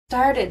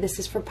Started. This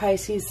is for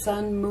Pisces,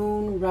 Sun,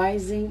 Moon,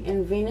 Rising,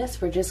 and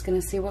Venus. We're just going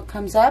to see what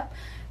comes up.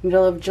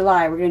 Middle of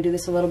July. We're going to do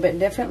this a little bit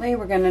differently.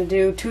 We're going to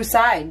do two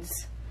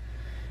sides.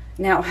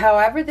 Now,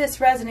 however this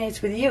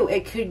resonates with you,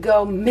 it could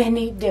go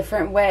many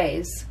different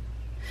ways.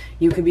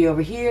 You could be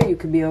over here. You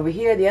could be over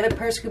here. The other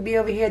person could be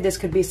over here. This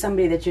could be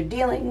somebody that you're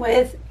dealing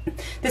with.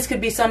 This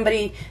could be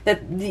somebody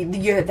that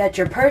that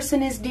your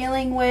person is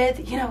dealing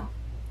with. You know,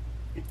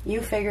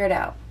 you figure it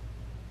out.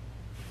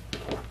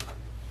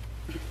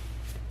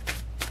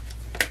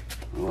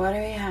 What do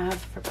we have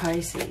for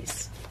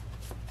Pisces?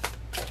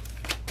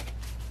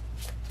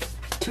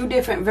 Two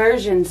different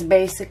versions,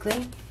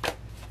 basically.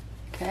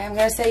 Okay, I'm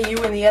going to say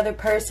you and the other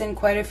person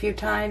quite a few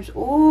times.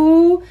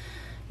 Ooh,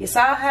 you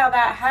saw how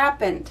that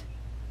happened.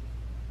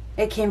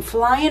 It came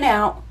flying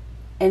out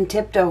and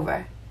tipped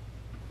over.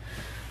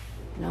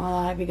 I know a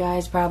lot of you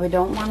guys probably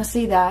don't want to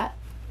see that.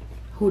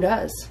 Who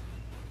does?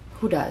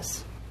 Who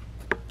does?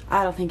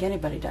 I don't think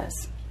anybody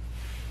does.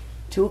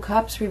 Two of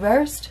Cups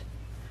reversed.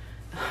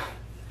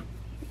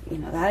 You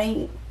know, that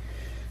ain't,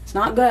 it's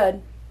not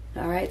good.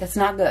 All right, that's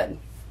not good.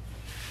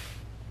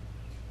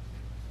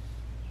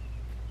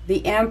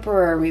 The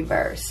Emperor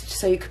reversed.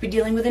 So you could be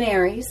dealing with an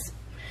Aries,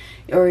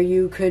 or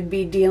you could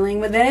be dealing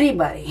with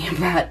anybody.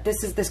 But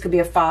this could be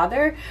a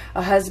father,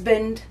 a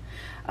husband,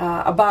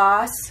 a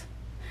boss.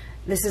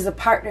 This is a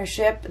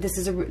partnership. This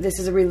is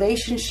a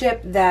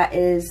relationship that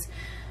is,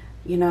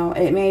 you know,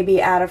 it may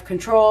be out of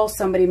control.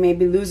 Somebody may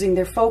be losing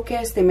their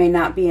focus. They may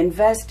not be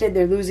invested.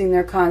 They're losing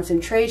their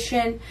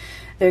concentration.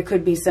 There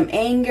could be some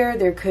anger.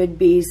 There could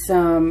be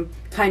some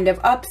kind of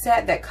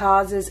upset that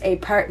causes a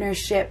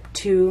partnership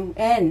to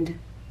end.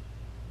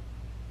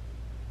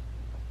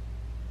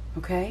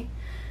 Okay?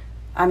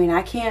 I mean,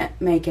 I can't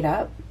make it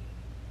up.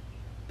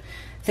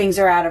 Things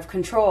are out of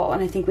control.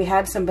 And I think we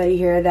have somebody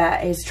here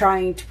that is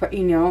trying to,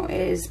 you know,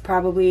 is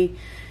probably,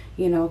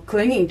 you know,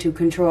 clinging to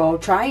control,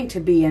 trying to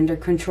be under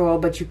control.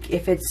 But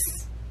if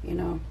it's, you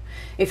know,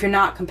 if you're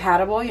not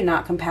compatible, you're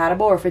not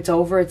compatible. Or if it's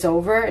over, it's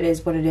over. It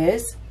is what it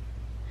is.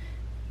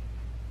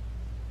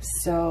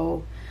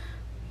 So,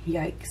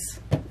 yikes.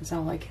 That's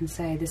all I can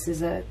say. This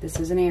is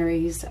an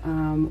Aries,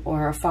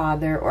 or a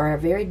father, or a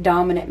very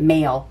dominant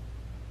male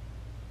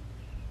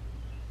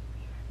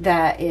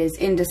that is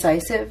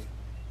indecisive.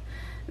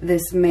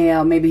 This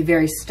male may be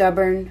very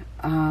stubborn.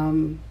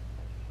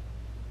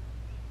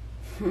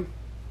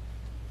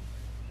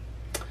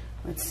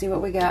 Let's see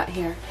what we got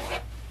here.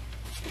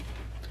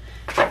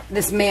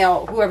 This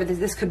male, whoever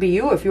this could be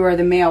you, if you are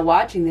the male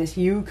watching this,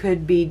 you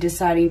could be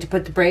deciding to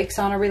put the brakes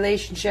on a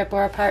relationship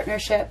or a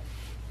partnership.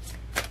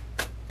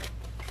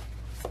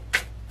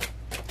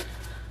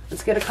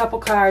 Let's get a couple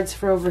cards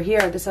for over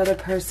here, this other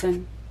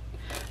person.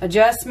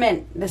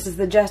 Adjustment. This is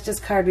the Justice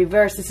card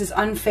reversed. This is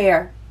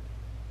unfair.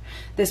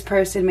 This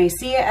person may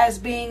see it as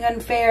being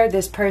unfair.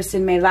 This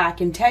person may lack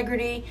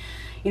integrity.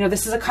 You know,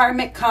 this is a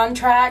karmic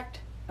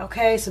contract.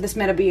 Okay, so this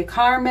may be a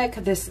karmic.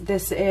 This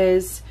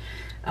is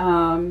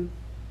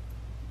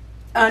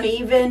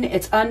uneven.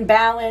 It's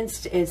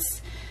unbalanced.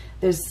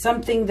 There's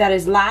something that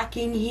is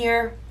lacking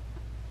here.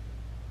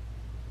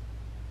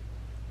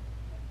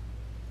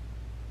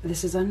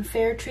 This is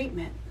unfair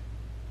treatment.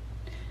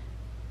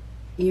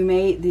 You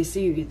may, this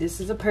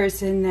is a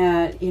person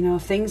that, you know,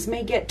 things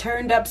may get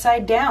turned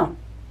upside down.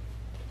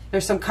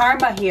 There's some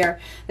karma here.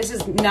 This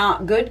is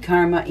not good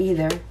karma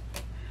either.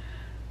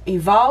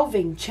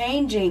 Evolving,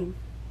 changing.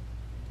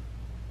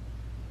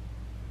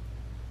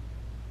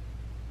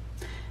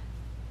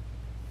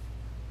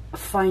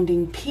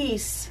 Finding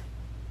peace.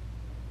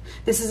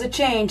 This is a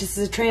change. This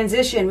is a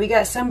transition. We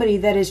got somebody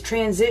that is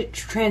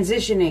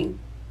transitioning.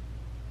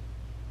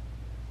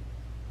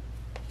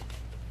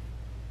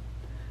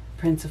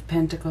 Prince of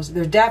Pentacles.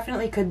 There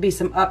definitely could be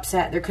some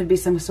upset. There could be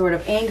some sort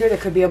of anger. There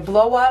could be a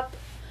blow up.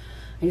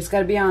 I just got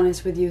to be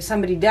honest with you.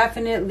 Somebody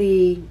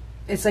definitely,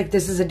 it's like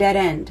this is a dead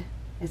end.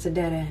 It's a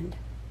dead end.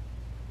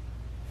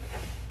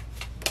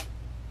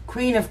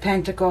 Queen of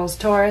Pentacles,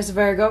 Taurus,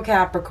 Virgo,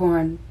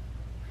 Capricorn.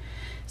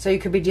 So you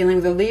could be dealing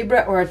with a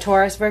Libra or a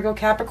Taurus, Virgo,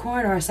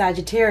 Capricorn, or a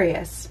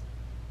Sagittarius.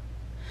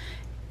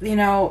 You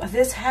know,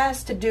 this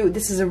has to do,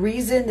 this is a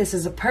reason, this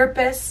is a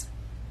purpose.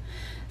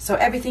 So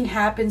everything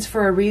happens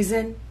for a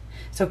reason.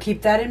 So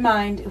keep that in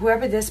mind.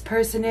 Whoever this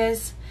person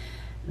is,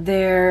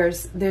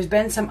 there's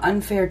been some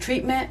unfair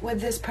treatment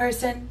with this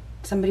person.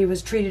 Somebody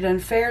was treated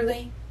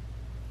unfairly.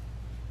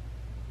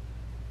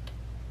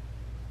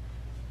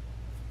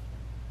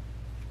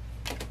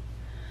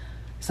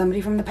 Somebody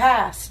from the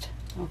past.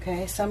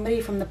 Okay, somebody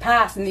from the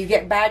past, and you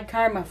get bad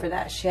karma for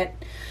that shit.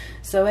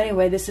 So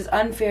anyway, this is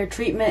unfair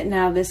treatment.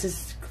 Now this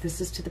is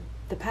to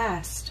the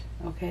past.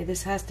 Okay,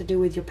 this has to do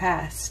with your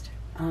past.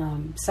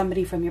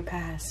 Somebody from your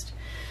past.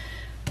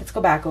 Let's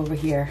go back over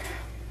here.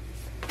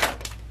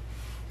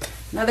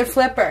 Another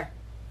flipper.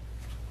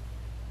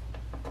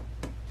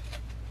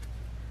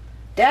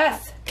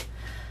 Death.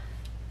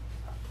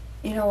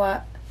 You know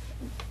what?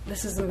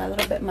 This is a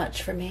little bit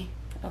much for me.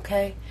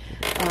 Okay.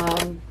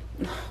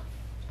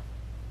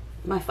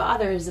 My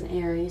father is an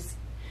Aries.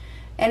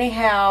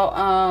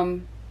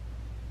 Anyhow,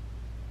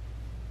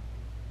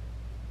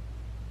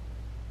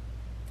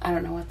 I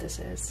don't know what this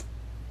is.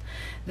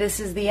 This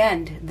is the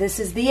end. This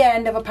is the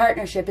end of a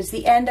partnership. It's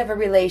the end of a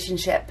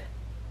relationship.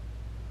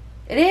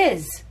 It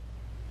is.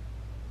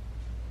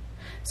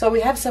 So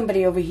we have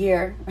somebody over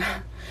here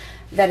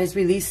that is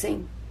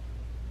releasing.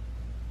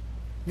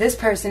 This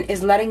person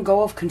is letting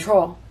go of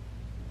control.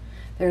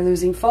 They're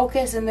losing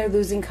focus and they're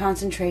losing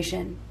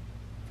concentration.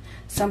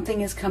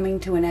 Something is coming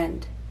to an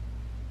end.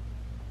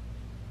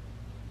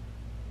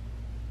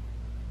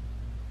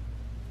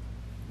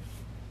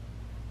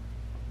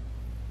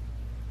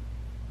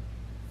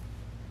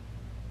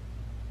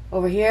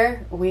 Over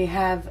here, we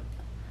have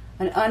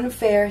an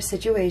unfair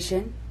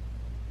situation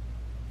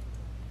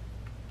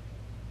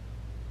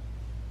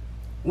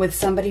with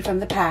somebody from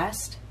the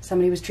past.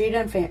 Somebody was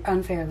treated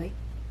unfairly.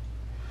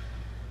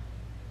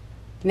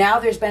 Now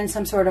there's been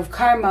some sort of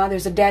karma.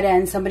 There's a dead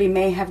end. Somebody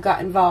may have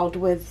got involved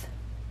with,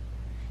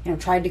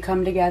 tried to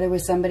come together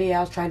with somebody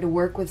else, tried to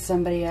work with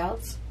somebody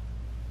else.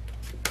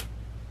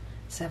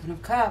 Seven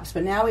of Cups.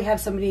 But now we have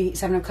somebody,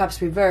 Seven of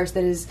Cups reversed,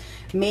 that is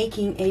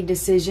making a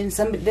decision.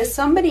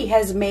 Somebody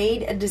has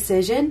made a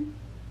decision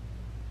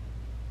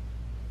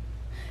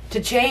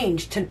to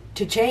change,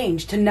 to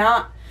change, to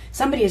not.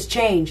 Somebody has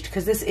changed,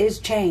 because this is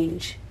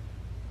change.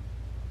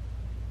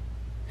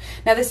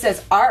 Now this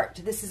says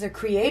art. This is a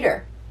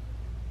creator.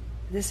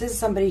 This is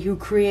somebody who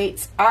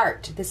creates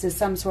art. This is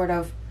some sort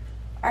of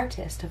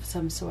artist of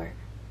some sort.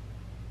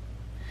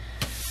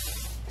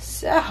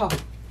 So,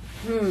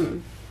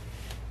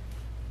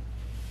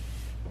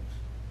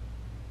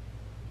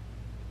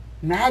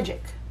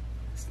 magic.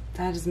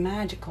 That is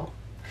magical.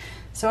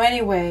 So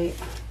anyway,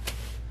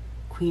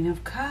 Queen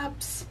of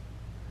Cups.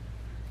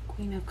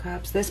 Queen of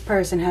Cups. This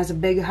person has a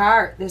big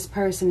heart. This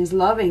person is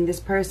loving. This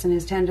person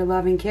is tender,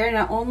 loving, care.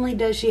 Not only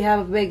does she have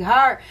a big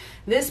heart,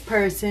 this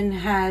person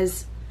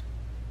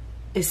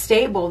is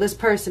stable. This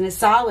person is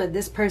solid.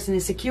 This person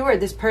is secure.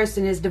 This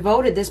person is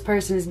devoted. This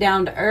person is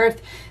down to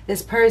earth.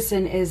 This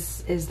person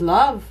is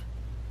love.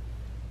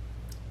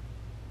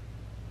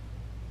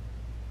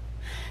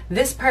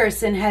 This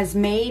person has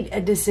made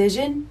a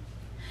decision.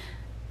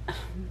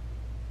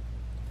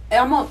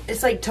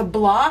 It's like to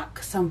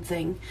block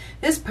something.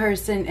 This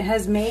person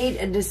has made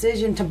a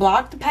decision to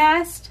block the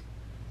past,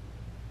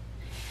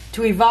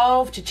 to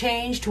evolve, to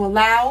change, to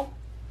allow,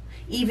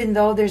 even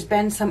though there's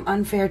been some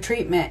unfair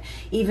treatment,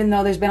 even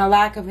though there's been a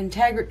lack of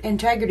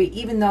integrity,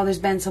 even though there's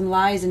been some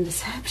lies and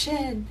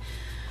deception.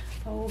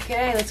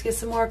 Okay, let's get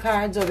some more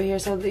cards over here.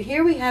 So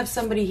here we have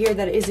somebody here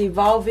that is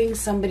evolving.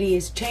 Somebody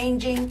is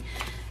changing.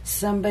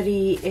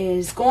 Somebody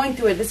is going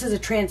through it. This is a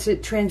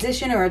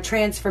transition or a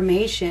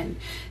transformation.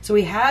 So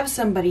we have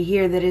somebody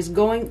here that is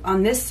going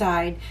on this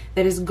side,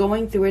 that is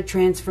going through a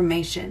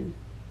transformation.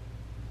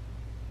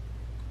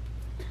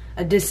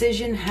 A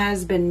decision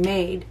has been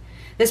made.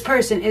 This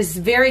person is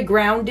very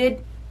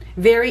grounded,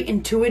 very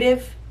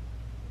intuitive.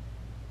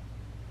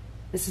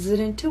 This is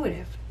an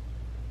intuitive.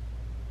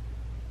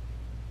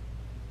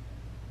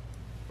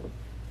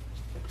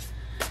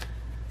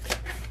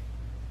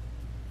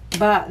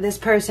 But this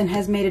person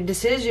has made a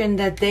decision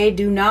that they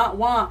do not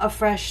want a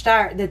fresh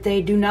start, that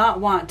they do not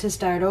want to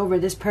start over.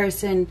 This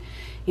person,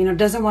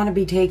 doesn't want to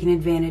be taken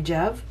advantage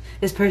of.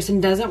 This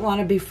person doesn't want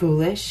to be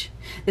foolish.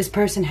 This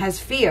person has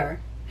fear.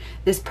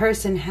 This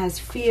person has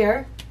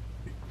fear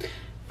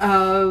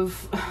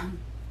of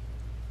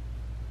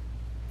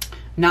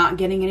not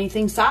getting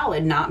anything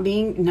solid, not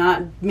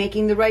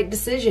making the right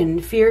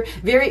decision. Fear,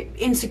 very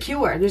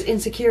insecure. There's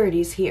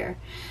insecurities here.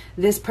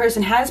 This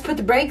person has put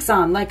the brakes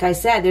on. Like I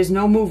said, there's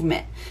no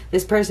movement.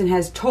 This person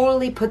has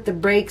totally put the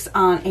brakes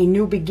on a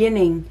new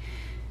beginning.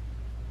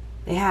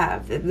 They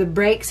have. The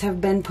brakes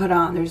have been put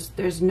on.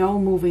 There's no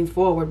moving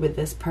forward with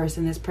this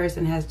person. This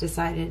person has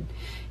decided,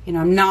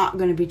 I'm not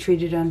going to be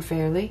treated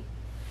unfairly.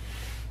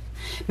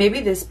 Maybe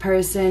this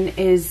person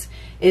is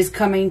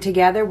coming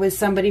together with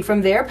somebody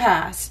from their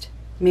past.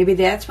 Maybe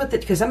that's what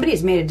because somebody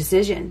has made a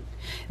decision.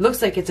 It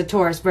looks like it's a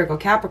Taurus, Virgo,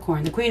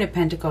 Capricorn, the Queen of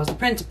Pentacles, the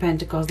Prince of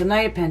Pentacles, the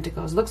Knight of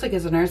Pentacles. It looks like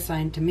it's an earth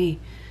sign to me.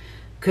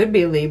 Could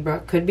be a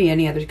Libra, could be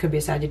any other, could be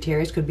a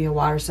Sagittarius, could be a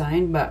water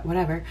sign, but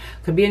whatever.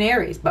 Could be an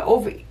Aries. But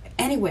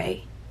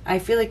anyway, I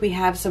feel like we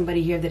have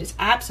somebody here that is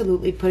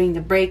absolutely putting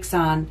the brakes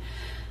on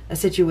a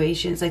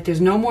situation. It's like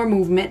there's no more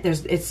movement.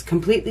 It's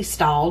completely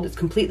stalled. It's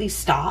completely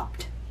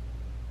stopped.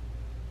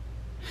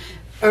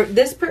 Or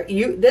this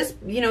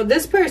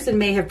person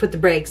may have put the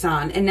brakes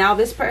on, and now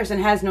this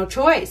person has no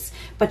choice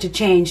but to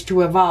change,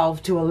 to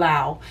evolve, to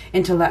allow,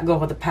 and to let go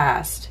of the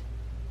past.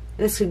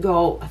 This could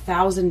go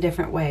 1,000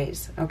 different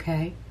ways,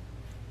 okay?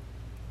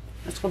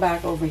 Let's go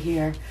back over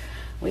here.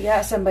 We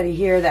got somebody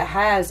here that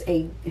has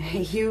a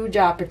huge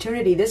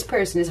opportunity. This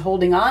person is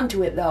holding on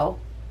to it, though.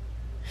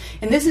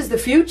 And this is the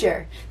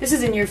future. This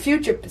is in your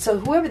future. So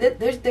whoever,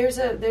 there's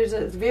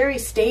a very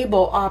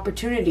stable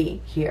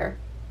opportunity here.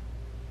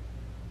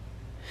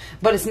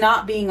 But it's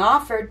not being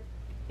offered.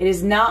 It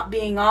is not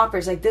being offered.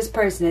 It's like this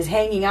person is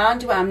hanging on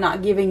to it. I'm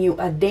not giving you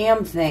a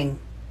damn thing.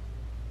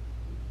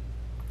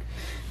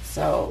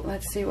 So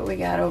let's see what we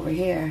got over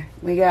here.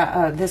 We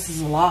got, this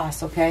is a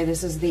loss, okay?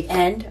 This is the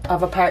end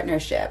of a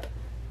partnership.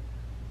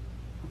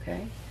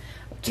 Okay.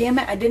 Damn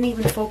it, I didn't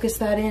even focus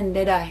that in,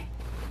 did I?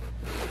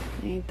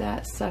 Ain't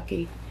that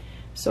sucky.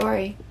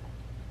 Sorry.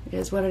 It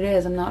is what it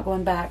is. I'm not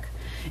going back.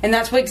 And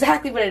that's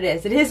exactly what it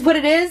is. It is what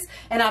it is,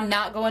 and I'm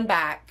not going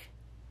back.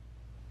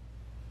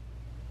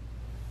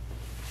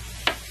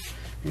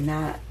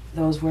 And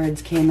those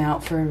words came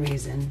out for a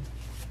reason.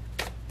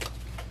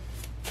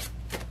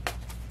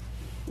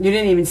 You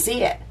didn't even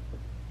see it.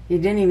 You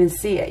didn't even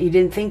see it. You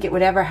didn't think it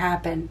would ever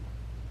happen.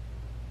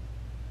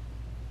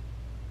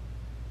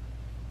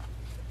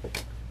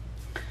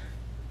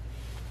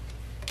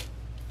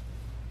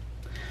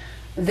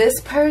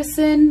 This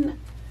person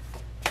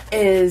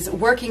is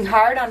working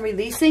hard on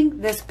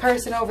releasing. This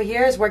person over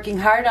here is working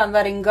hard on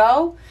letting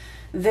go.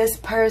 This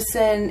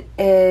person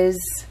is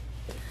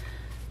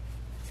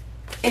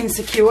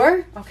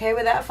insecure, okay,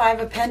 with that Five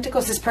of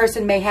Pentacles. This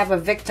person may have a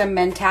victim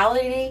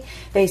mentality.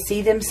 They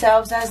see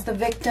themselves as the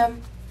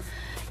victim.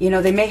 You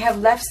know, they may have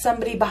left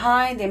somebody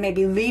behind. They may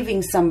be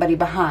leaving somebody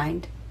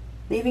behind.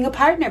 Leaving a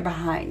partner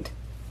behind.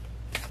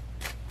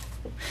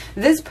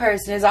 This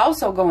person is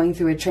also going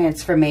through a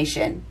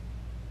transformation.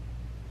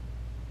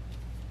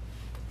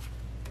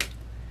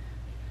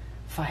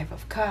 Five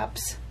of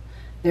Cups.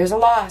 There's a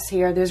loss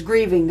here. There's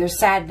grieving. There's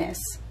sadness.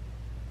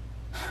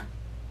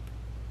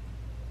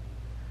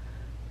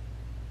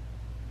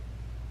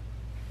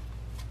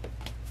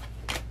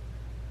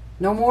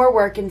 No more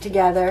working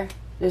together.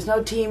 There's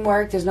no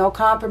teamwork. There's no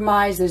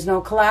compromise. There's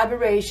no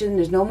collaboration.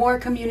 There's no more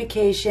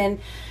communication.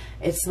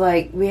 It's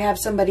like we have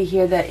somebody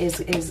here that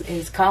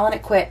is calling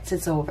it quits.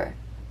 It's over.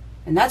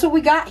 And that's what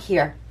we got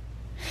here.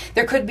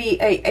 There could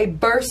be a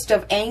burst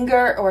of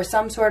anger or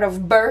some sort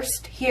of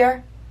burst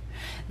here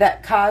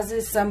that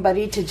causes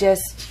somebody to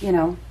just, you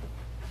know,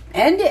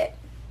 end it.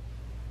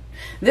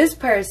 This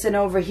person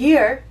over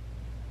here,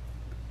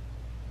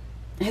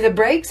 the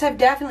brakes have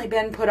definitely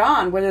been put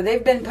on. Whether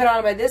they've been put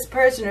on by this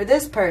person or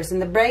this person,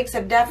 the brakes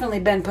have definitely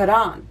been put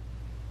on.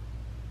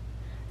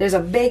 There's a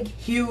big,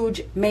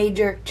 huge,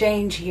 major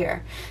change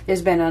here.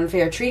 There's been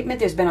unfair treatment.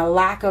 There's been a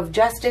lack of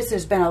justice.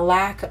 There's been a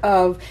lack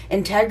of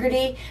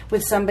integrity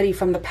with somebody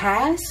from the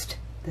past.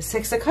 The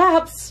Six of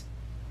Cups.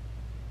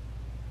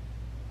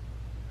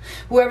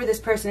 Whoever this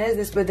person is,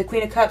 this with the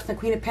Queen of Cups and the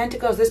Queen of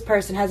Pentacles, this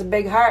person has a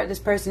big heart. This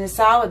person is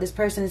solid. This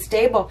person is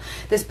stable.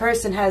 This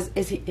person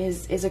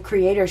is a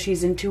creator.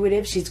 She's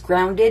intuitive. She's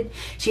grounded.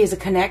 She has a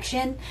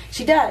connection.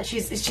 She does.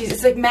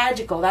 It's like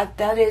magical. That's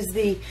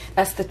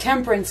the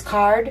Temperance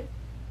card.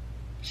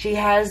 She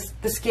has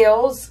the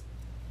skills.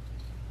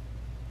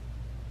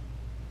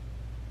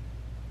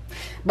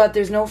 But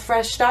there's no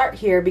fresh start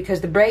here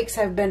because the brakes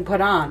have been put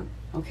on.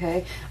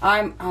 Okay?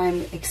 I'm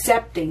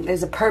accepting.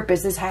 There's a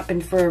purpose. This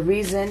happened for a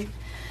reason.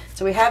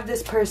 So we have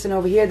this person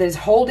over here that is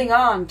holding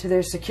on to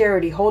their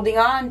security, holding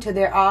on to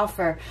their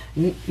offer,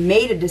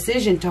 made a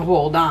decision to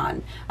hold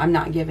on. I'm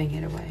not giving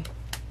it away.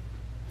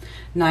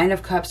 Nine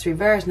of Cups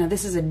reverse. Now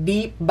this is a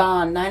deep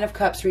bond. Nine of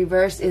Cups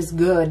reverse is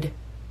good.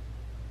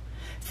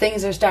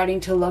 Things are starting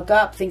to look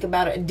up. Think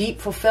about it.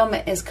 Deep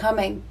fulfillment is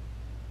coming.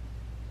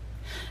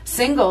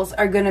 Singles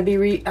are going to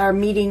be are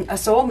meeting a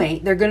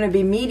soulmate. They're going to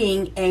be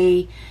meeting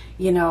a,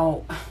 you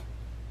know,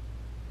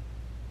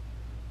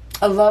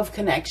 a love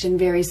connection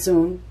very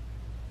soon.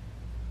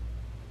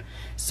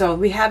 So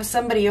we have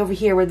somebody over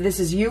here, whether this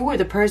is you or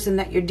the person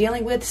that you're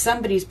dealing with,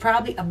 somebody's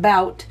probably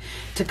about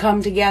to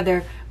come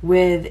together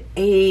with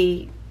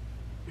a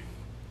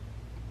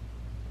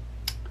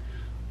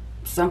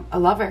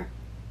lover.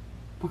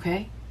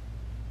 Okay?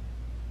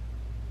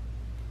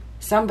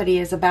 Somebody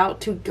is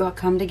about to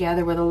come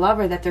together with a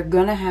lover that they're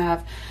going to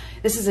have.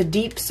 This is a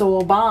deep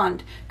soul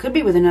bond. Could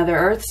be with another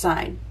earth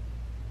sign.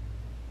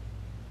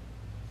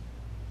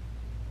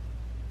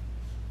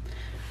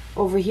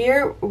 Over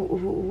here,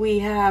 we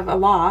have a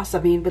loss. I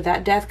mean, with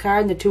that Death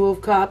card and the Two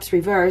of Cups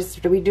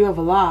reversed, we do have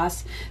a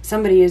loss.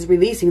 Somebody is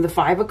releasing the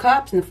Five of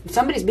Cups, and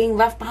somebody's being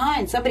left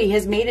behind. Somebody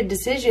has made a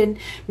decision,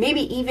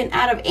 maybe even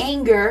out of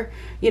anger,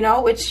 you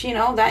know, which, you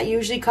know, that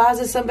usually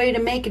causes somebody to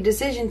make a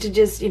decision to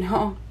just, you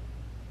know,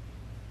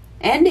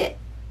 end it.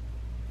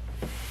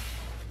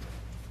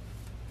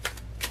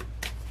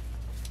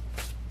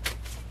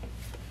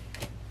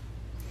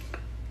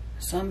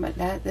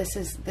 This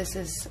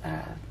is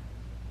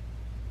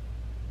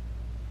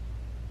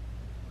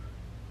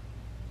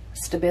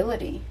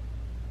stability.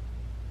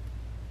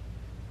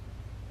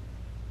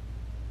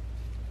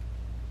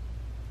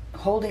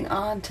 Holding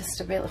on to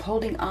stability.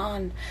 Holding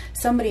on.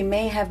 Somebody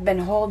may have been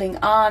holding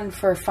on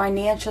for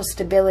financial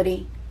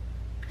stability.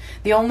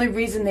 The only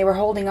reason they were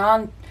holding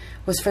on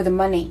was for the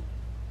money.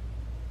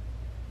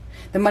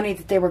 The money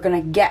that they were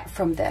going to get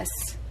from this.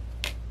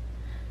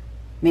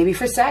 Maybe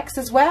for sex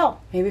as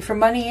well. Maybe for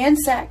money and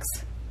sex.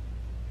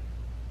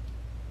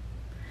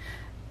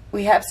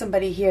 We have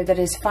somebody here that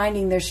is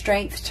finding their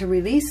strength to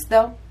release,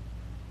 though.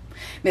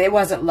 I mean, it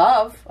wasn't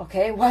love,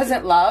 okay? It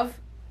wasn't love.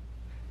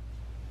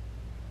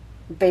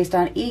 Based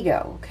on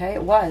ego, okay?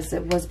 It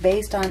was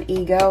based on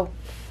ego.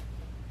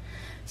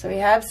 So we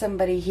have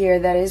somebody here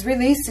that is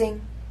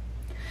releasing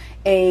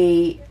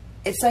a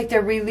it's like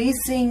they're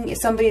releasing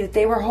somebody that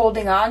they were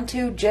holding on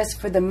to just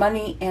for the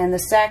money and the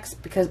sex,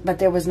 but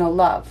there was no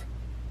love.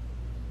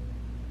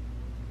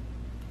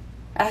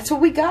 That's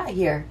what we got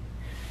here.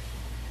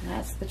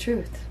 That's the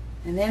truth.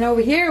 And then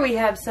over here we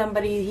have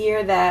somebody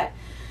here that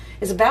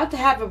is about to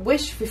have a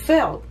wish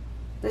fulfilled.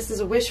 This is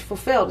a wish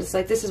fulfilled. It's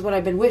like, this is what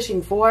I've been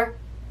wishing for.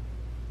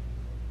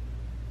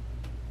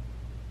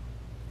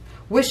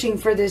 Wishing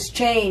for this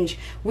change,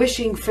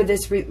 wishing for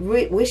this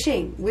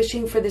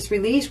wishing for this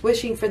release,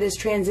 wishing for this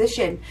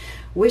transition,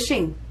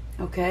 wishing,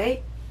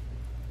 okay?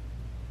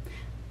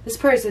 This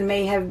person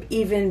may have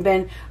even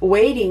been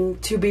waiting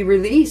to be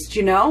released,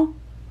 you know?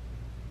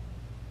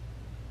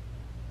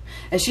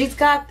 And she's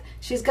got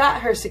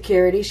her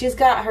security, she's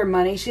got her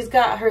money, she's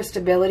got her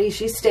stability,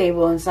 she's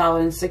stable and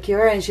solid and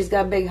secure, and she's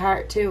got a big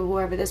heart too,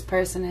 whoever this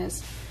person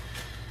is.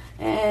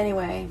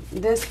 Anyway,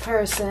 this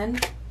person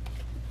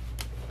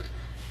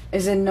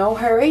is in no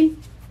hurry.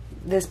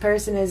 This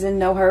person is in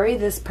no hurry.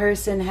 This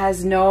person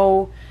has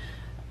no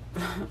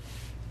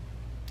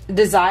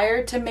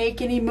desire to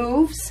make any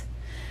moves.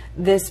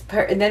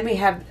 And then we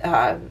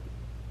have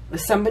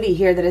somebody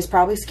here that is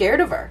probably scared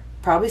of her.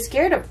 Probably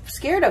scared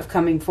of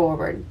coming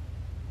forward.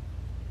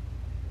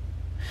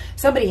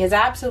 Somebody has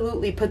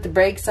absolutely put the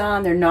brakes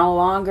on. They're no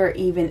longer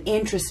even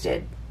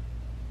interested.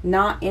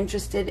 Not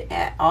interested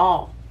at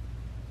all.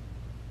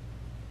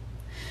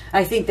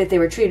 I think that they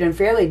were treated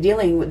unfairly.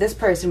 This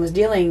person was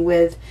dealing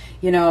with,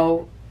 you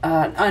know,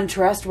 an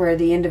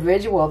untrustworthy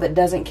individual that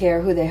doesn't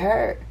care who they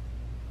hurt.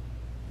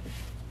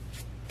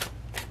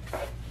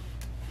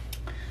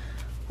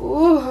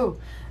 Ooh.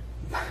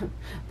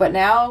 But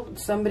now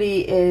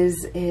somebody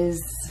is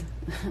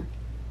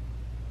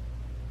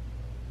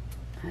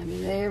I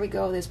mean, there we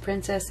go. This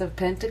Princess of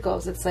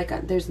Pentacles. It's like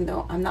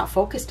I'm not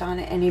focused on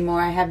it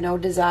anymore. I have no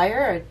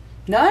desire.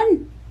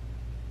 None.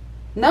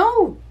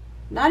 No.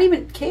 Not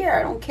even care.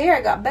 I don't care.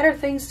 I got better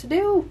things to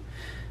do.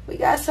 We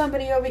got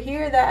somebody over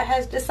here that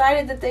has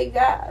decided that they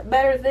got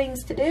better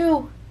things to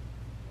do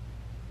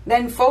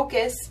than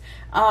focus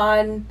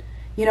on,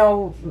 you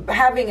know,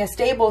 having a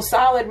stable,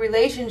 solid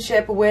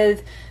relationship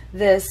with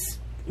this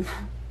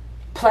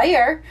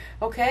player,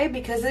 okay?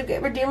 Because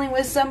we're dealing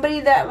with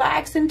somebody that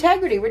lacks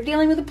integrity. We're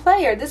dealing with a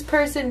player. This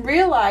person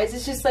realized,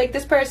 it's just like,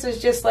 this person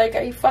is just like,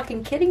 are you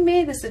fucking kidding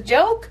me? This is a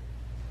joke?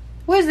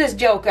 Where's this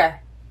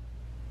joker?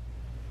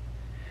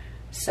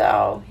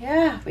 So,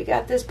 yeah, we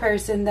got this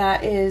person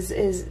that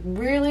is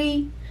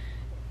really,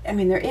 I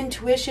mean, their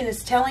intuition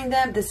is telling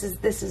them this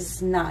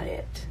is not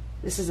it.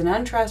 This is an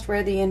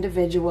untrustworthy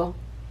individual,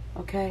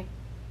 okay?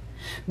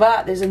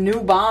 But there's a new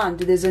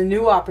bond. There's a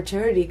new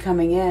opportunity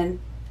coming in.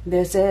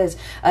 This is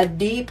a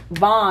deep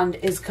bond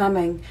is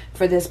coming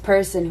for this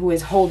person who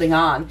is holding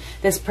on.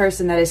 This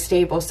person that is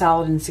stable,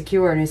 solid, and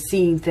secure and is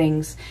seeing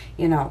things,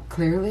 you know,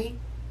 clearly.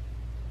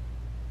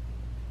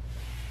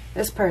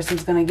 This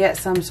person's going to get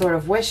some sort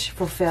of wish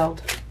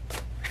fulfilled.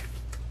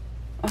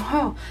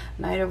 Oh,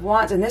 Knight of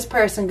Wands. And this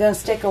person going to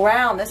stick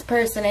around. This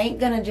person ain't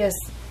going to just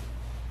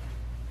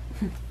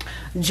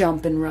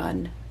jump and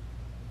run.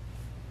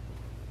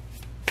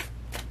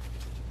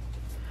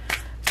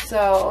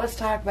 So let's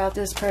talk about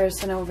this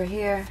person over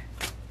here.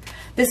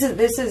 This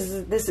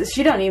is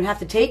she don't even have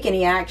to take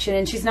any action,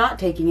 and she's not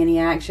taking any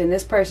action.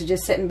 This person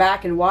just sitting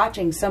back and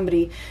watching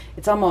somebody.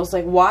 It's almost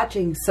like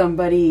watching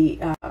somebody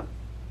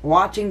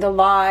watching the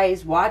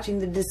lies, watching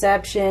the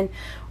deception,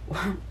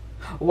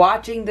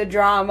 watching the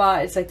drama.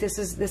 It's like this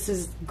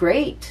is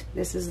great.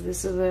 This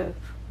is a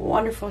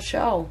wonderful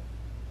show.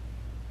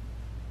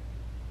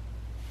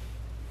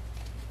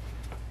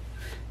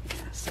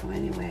 Yeah, so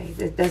anyway,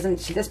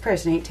 this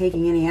person ain't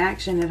taking any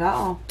action at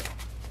all.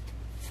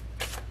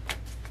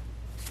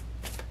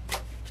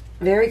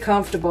 Very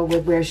comfortable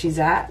with where she's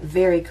at.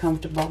 Very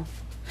comfortable.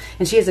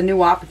 And she has a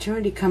new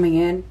opportunity coming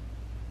in.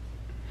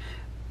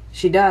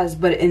 She does,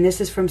 and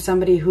this is from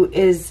somebody who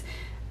is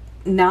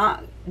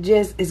not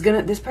just,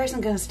 this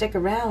person's gonna stick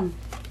around.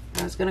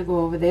 I was gonna go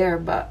over there,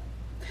 but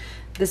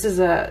this is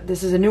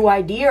a new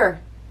idea.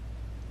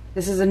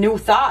 This is a new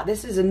thought.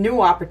 This is a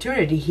new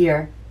opportunity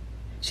here.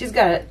 She's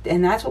got it,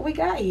 and that's what we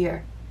got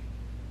here.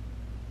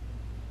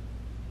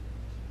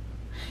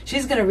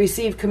 She's gonna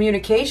receive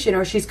communication,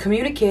 or she's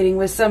communicating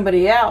with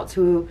somebody else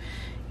who,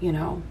 you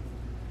know,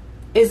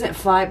 isn't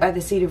fly by the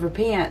seat of her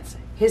pants,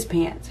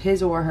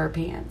 his or her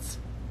pants.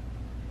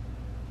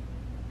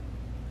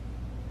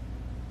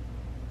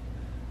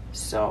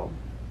 So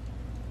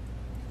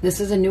this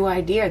is a new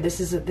idea. This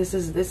is it.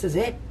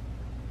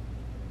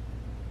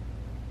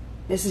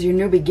 This is your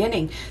new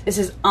beginning. This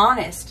is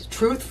honest,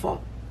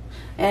 truthful.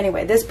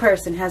 Anyway, this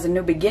person has a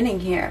new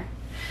beginning here.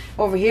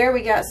 Over here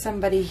we got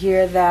somebody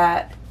here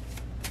that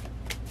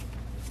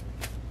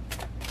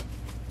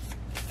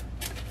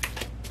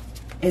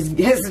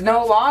is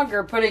no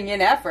longer putting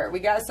in effort. We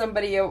got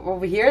somebody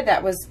over here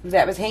that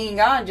was hanging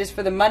on just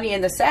for the money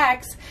and the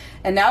sex,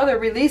 and now they're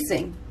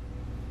releasing.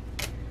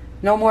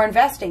 No more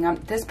investing.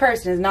 This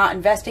person is not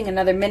investing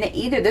another minute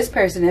either. This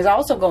person is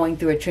also going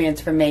through a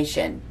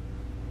transformation.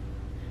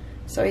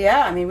 So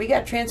yeah, I mean, we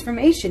got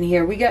transformation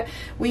here.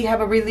 We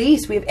have a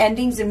release. We have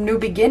endings and new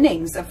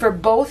beginnings for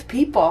both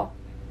people.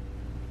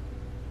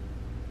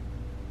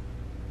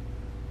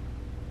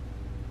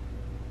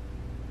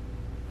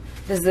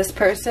 Does this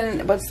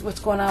person, what's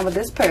going on with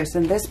this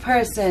person? This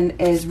person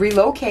is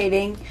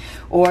relocating,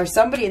 or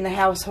somebody in the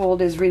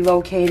household is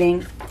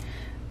relocating.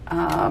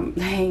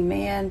 Hey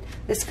man,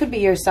 this could be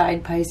your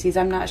side, Pisces.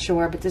 I'm not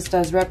sure, but this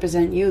does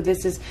represent you.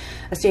 This is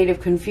a state of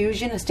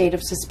confusion, a state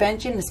of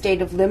suspension, a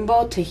state of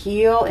limbo to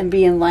heal and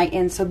be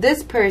enlightened. So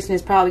this person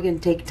is probably going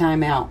to take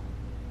time out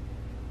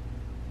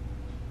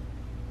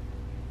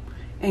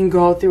and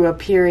go through a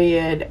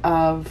period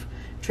of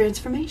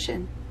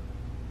transformation,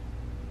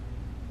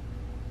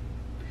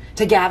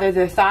 to gather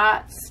their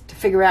thoughts, to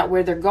figure out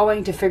where they're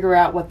going, to figure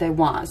out what they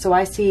want. So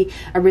I see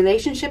a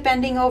relationship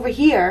ending over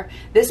here.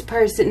 This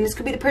person, this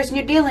could be the person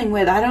you're dealing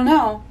with, I don't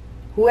know.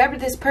 Whoever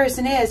this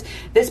person is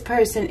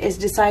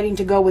deciding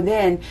to go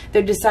within.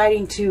 They're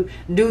deciding to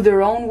do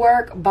their own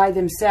work by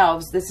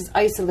themselves. This is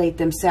isolate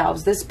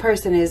themselves. This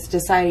person is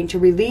deciding to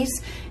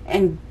release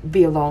and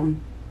be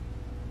alone.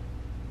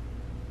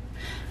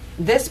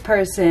 This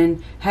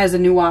person has a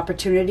new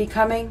opportunity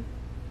coming.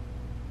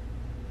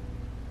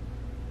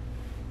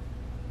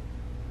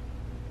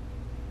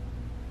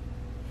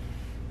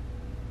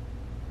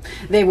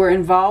 They were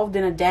involved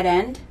in a dead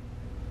end.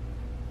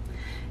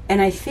 And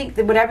I think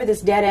that whatever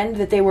this dead end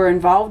that they were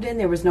involved in,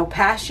 there was no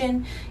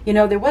passion. You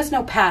know, there was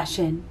no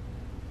passion.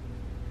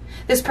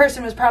 This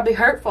person was probably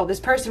hurtful.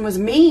 This person was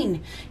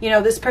mean. You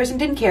know, this person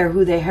didn't care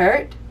who they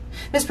hurt.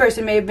 This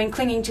person may have been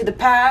clinging to the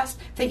past,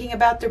 thinking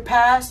about their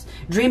past,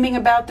 dreaming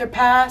about their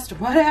past,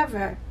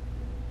 whatever.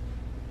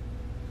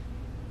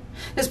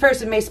 This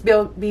person may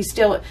be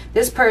still,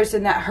 this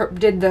person that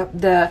did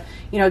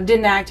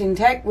didn't act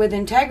with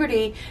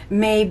integrity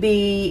may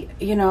be,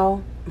 you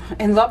know,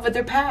 in love with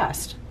their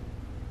past.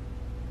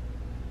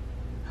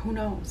 Who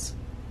knows?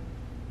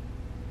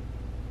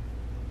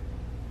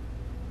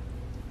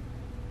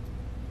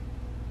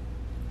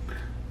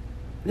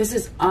 This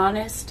is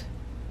honest,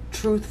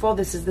 truthful.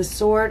 This is the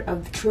sword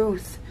of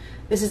truth.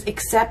 This is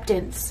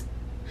acceptance.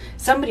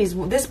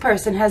 This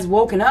person has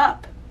woken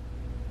up.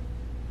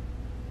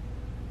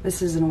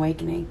 This is an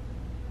awakening.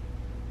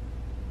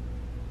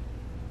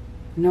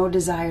 No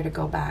desire to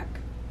go back.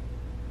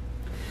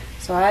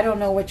 So I don't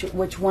know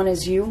which one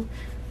is you,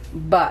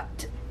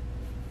 but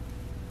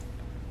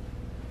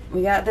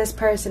we got this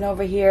person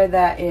over here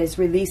that is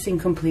releasing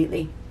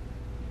completely.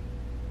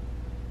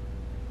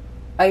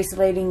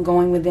 Isolating,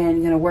 going within,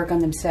 going to work on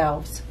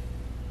themselves.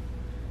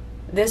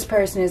 This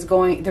person is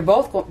going,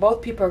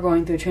 both people are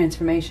going through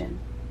transformation.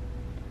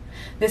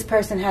 This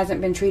person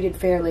hasn't been treated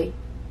fairly.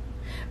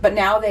 But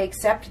now they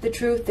accept the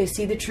truth, they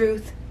see the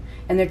truth,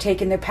 and they're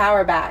taking their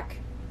power back.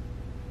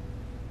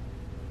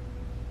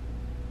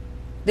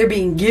 They're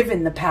being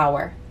given the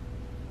power.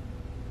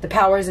 The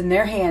power is in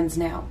their hands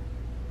now.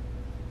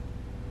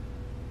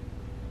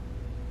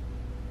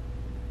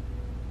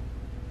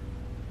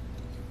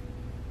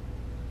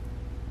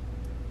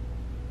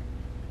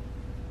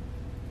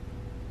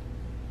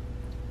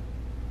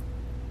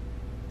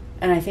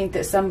 And I think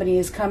that somebody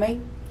is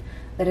coming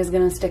that is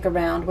going to stick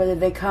around. Whether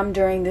they come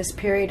during this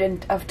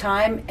period of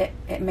time,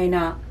 it may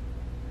not.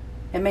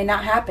 It may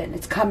not happen.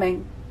 It's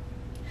coming.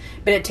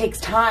 But it takes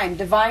time.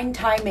 Divine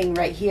timing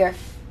right here.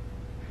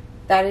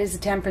 That is the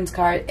Temperance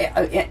card.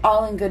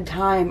 All in good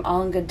time.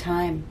 All in good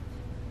time.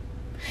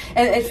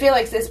 And I feel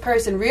like this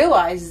person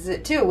realizes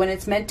it too. When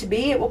it's meant to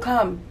be, it will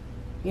come.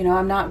 You know,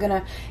 I'm not going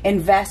to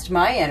invest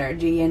my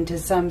energy into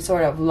some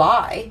sort of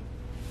lie.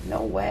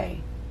 No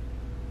way.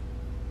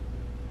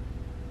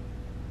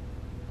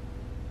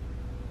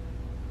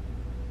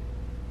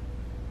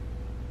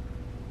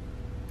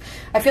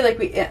 I feel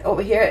like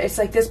over here, it's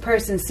like this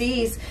person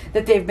sees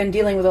that they've been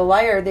dealing with a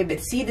liar. They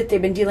see that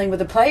they've been dealing with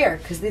a player,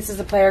 because this is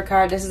a player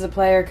card, this is a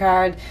player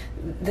card,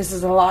 this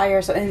is a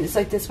liar. So, and it's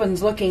like this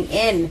one's looking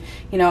in.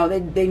 You know,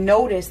 they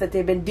notice that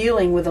they've been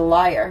dealing with a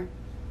liar,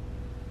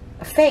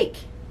 a fake.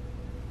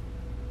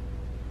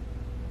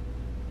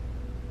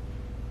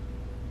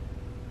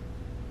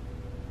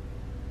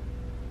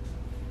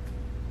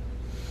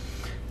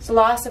 It's a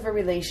loss of a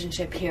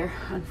relationship here,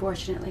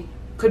 unfortunately.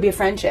 Could be a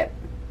friendship.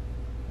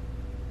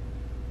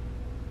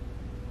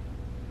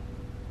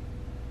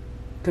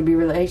 Could be a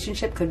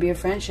relationship, could be a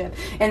friendship.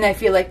 And I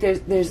feel like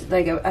there's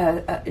like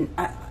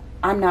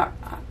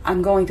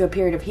I'm going through a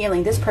period of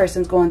healing. This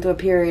person's going through a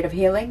period of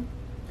healing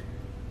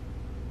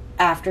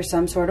after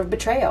some sort of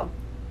betrayal.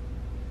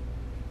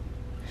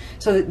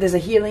 So there's a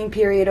healing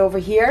period over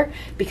here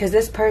because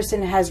this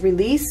person has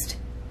released.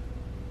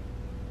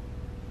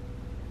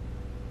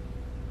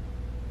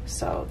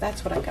 So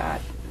that's what I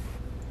got.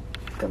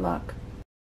 Good luck.